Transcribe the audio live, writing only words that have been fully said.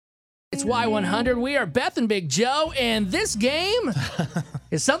It's Y100. We are Beth and Big Joe, and this game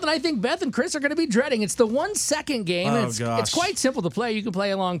is something I think Beth and Chris are going to be dreading. It's the 1 second game. Oh, It's gosh. quite simple to play. You can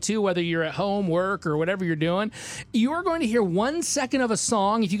play along too, whether you're at home, work, or whatever you're doing. You are going to hear 1 second of a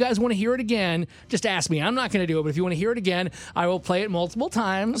song. If you guys want to hear it again, just ask me. I'm not going to do it, but if you want to hear it again, I will play it multiple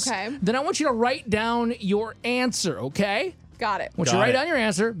times. Okay. Then I want you to write down your answer, okay? Got it. Once you write down your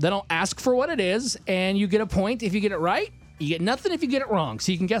answer, then I'll ask for what it is, and you get a point if you get it right. You get nothing if you get it wrong.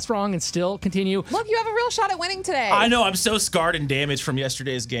 So you can guess wrong and still continue. Look, you have a real shot at winning today. I know. I'm so scarred and damaged from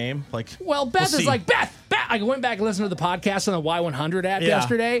yesterday's game. Well, Beth is see. like, Beth. I went back and listened to the podcast on the Y100 app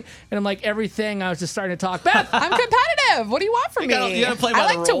yesterday, and I'm like, everything, I was just starting to talk. Beth! I'm competitive. What do you want from me? You gotta play by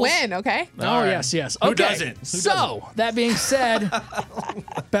I the like to rules. win, okay? Oh, All right. yes. Who Okay. doesn't? So, that being said,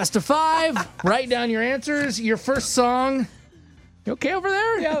 best of 5. Write down your answers. Your first song. You okay over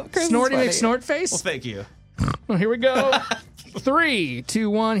there? Yeah, Chris is Snorty funny. McSnort face. Well, thank you. Well, here we go. 3, 2,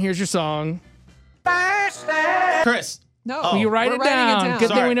 1. Here's your song. Chris. No. Oh. You write We're it writing down. Good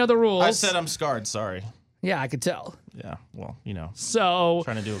thing Sorry. we know the rules. I said I'm scarred. Sorry. Yeah, I could tell. Yeah. Well, you know, So,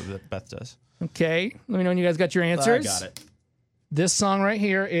 trying to do what Beth does. okay. Let me know when you guys got your answers. I got it. This song right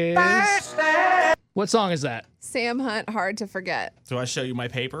here is. What song is that? Sam Hunt, Hard to Forget. Do I show you my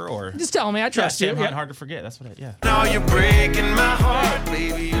paper or? Just tell me. I trust Sam you. Hunt, Yeah. hard to forget. That's what I. Yeah. Now you're breaking my heart,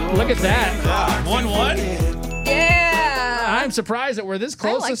 baby. Look at that. 1-1. Yeah. I'm surprised that we're this I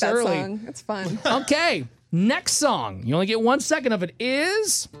close like this that early. song. It's fun. Okay. Next song. You only get 1 second of it.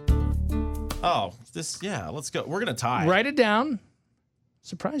 Is. Oh, this. Yeah. Let's go. We're gonna tie. Write it down.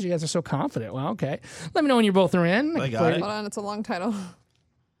 Surprised you guys are so confident. Well, okay. Let me know when you both are in. I got it. Hold on, it's a long title.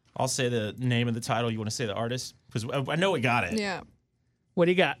 I'll say the name of the title. You want to say the artist? Because I know we got it. Yeah. What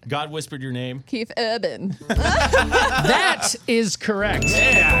do you got? God whispered your name. Keith Urban. That is correct.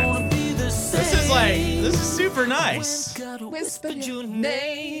 Yeah. This is super nice. Whisper your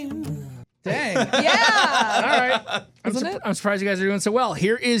name. Dang. Yeah. All right. Isn't it? I'm surprised you guys are doing so well.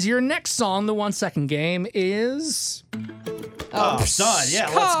 Here is your next song. The 1 second game is. Oh, done. Yeah,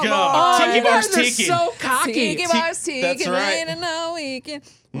 let's Come go. on. Tiki you bars, guys are tiki. so cocky. Tiki bars, That's tiki, right. rain and no weekend.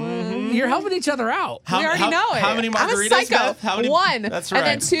 You're helping each other out. We already know it. How many I'm a margaritas, psycho. Beth? How many? 1, That's right.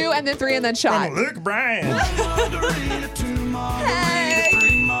 and then 2, and then 3, and then shot. Luke Bryan. Hey.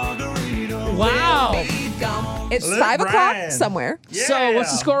 Wow. It's Luke 5 o'clock Bryan. somewhere. So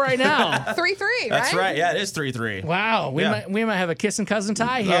what's the score right now? 3-3, right? That's right. Yeah, it is 3-3. Wow. We Yeah. might have a kissing cousin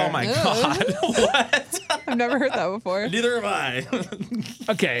tie here. Oh my God. What? I've never heard that before. Neither have I.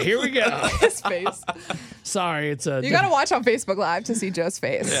 Okay, here we go. His face. Sorry, it's a. You gotta watch on Facebook Live to see Joe's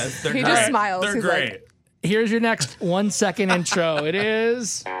face. Yeah, they're He great. just smiles. They're He's great. like, Here's your next 1 second intro. It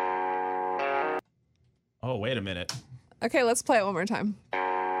is. Oh, wait a minute. okay, let's play it one more time.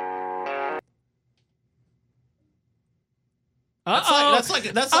 That's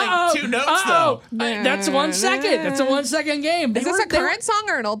like 2 notes though. That's 1 second. That's a 1 second game. Is this a current song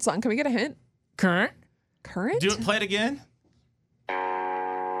or an old song? Can we get a hint? Current? Current? Play it again.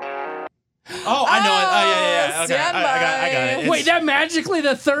 Oh, I know it. Oh, yeah. Okay, stand I got it. Wait, that magically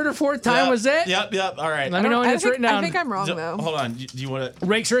the third or fourth time was it? Yep. All right. Let me know when it's written down. I think I'm wrong though. Hold on. Do you want to?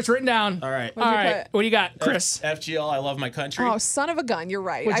 Make sure it's written down. All right. All you right. put? What do you got, Chris? FGL. I love my country. Oh, son of a gun! You're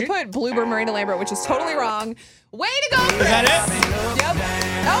right. What'd I you- put Bluebird Marina Lambert, which is totally wrong. Way to go, Chris! Is that it? Yep.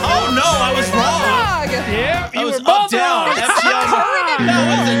 Oh no, I was wrong. Yeah, I you was were both up down. wrong. FGL.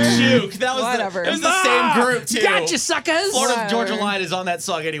 That was a juke. That was Whatever. it was the same group too. Gotcha, suckers. Florida Whatever. Georgia Line is on that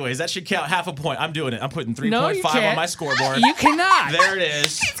song anyways. That should count half a point. I'm doing it. I'm putting 3.5 No, you on can't. my scoreboard. You cannot. There it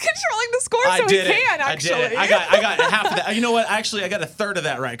is. He's controlling the score, I so did he it. can actually. I did it. I got half of that. You know what? Actually, I got a third of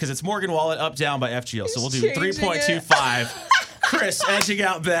that right because it's Morgan Wallen up down by FGL. So we'll do He's changing 3.25. Chris edging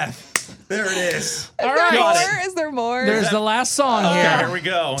out Beth. There it is. All Is there right. Got more? Is there more? There's the last song Okay, here. here we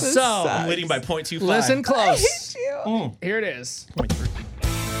go. So, I'm leading by 0.25. listen I close. hate you. Here it is.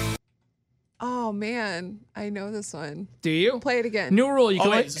 0.3. Oh man, I know this one. Do you? Play it again. New rule. You Oh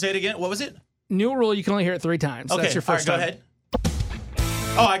can wait, say it again. What was it? new rule. You can only hear it 3 times. Okay, That's your first all time. right, go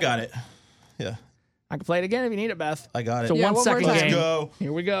ahead. Oh, I got it. Yeah, I can play it again if you need it, Beth. I got it. It's a Yeah, 1 one more second time. game. Let's go.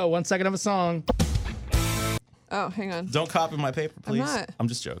 Here we go. 1 second of a song. Oh, hang on. Don't copy my paper, please. not. I'm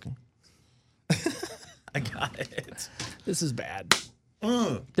just joking. I got it. This is bad.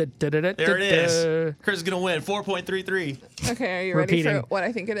 There There it is. Chris is gonna win 4.33. Okay, are you ready Repeating. for what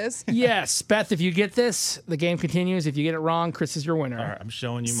I think it is? Yes, Beth, if you get this, the game continues. If you get it wrong, Chris is your winner. All right, I'm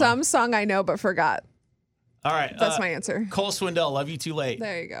showing you. Some song I know but forgot. All right, That's my answer. Cole Swindell, Love You Too Late.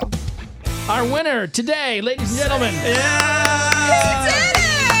 There you go. Our winner today, ladies and gentlemen, Yeah. Did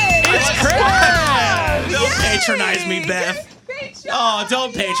it! it's Chris. Don't patronize me, Beth. Great job. Oh,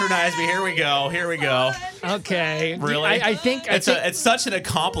 don't patronize me. Here we go. Here we go. Okay. Really? I think It's such an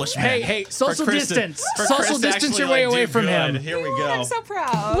accomplishment. Hey, social for Chris to- distance. for Social Chris to distance actually, your way like, away do from good. him. Here we go. I'm so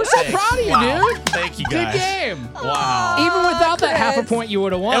proud. We're so proud of you, Wow. dude. Thank you, Good guys. game. Wow. Even without that half a Chris. point, you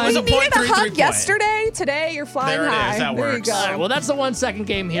would have won. It was a We needed a 0.33 hug point. yesterday. Today, you're flying There it is. high. That there works. you go. All right, well, that's the 1 second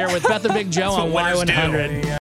game here with Beth and Big Joe That's on what winners do. Y100.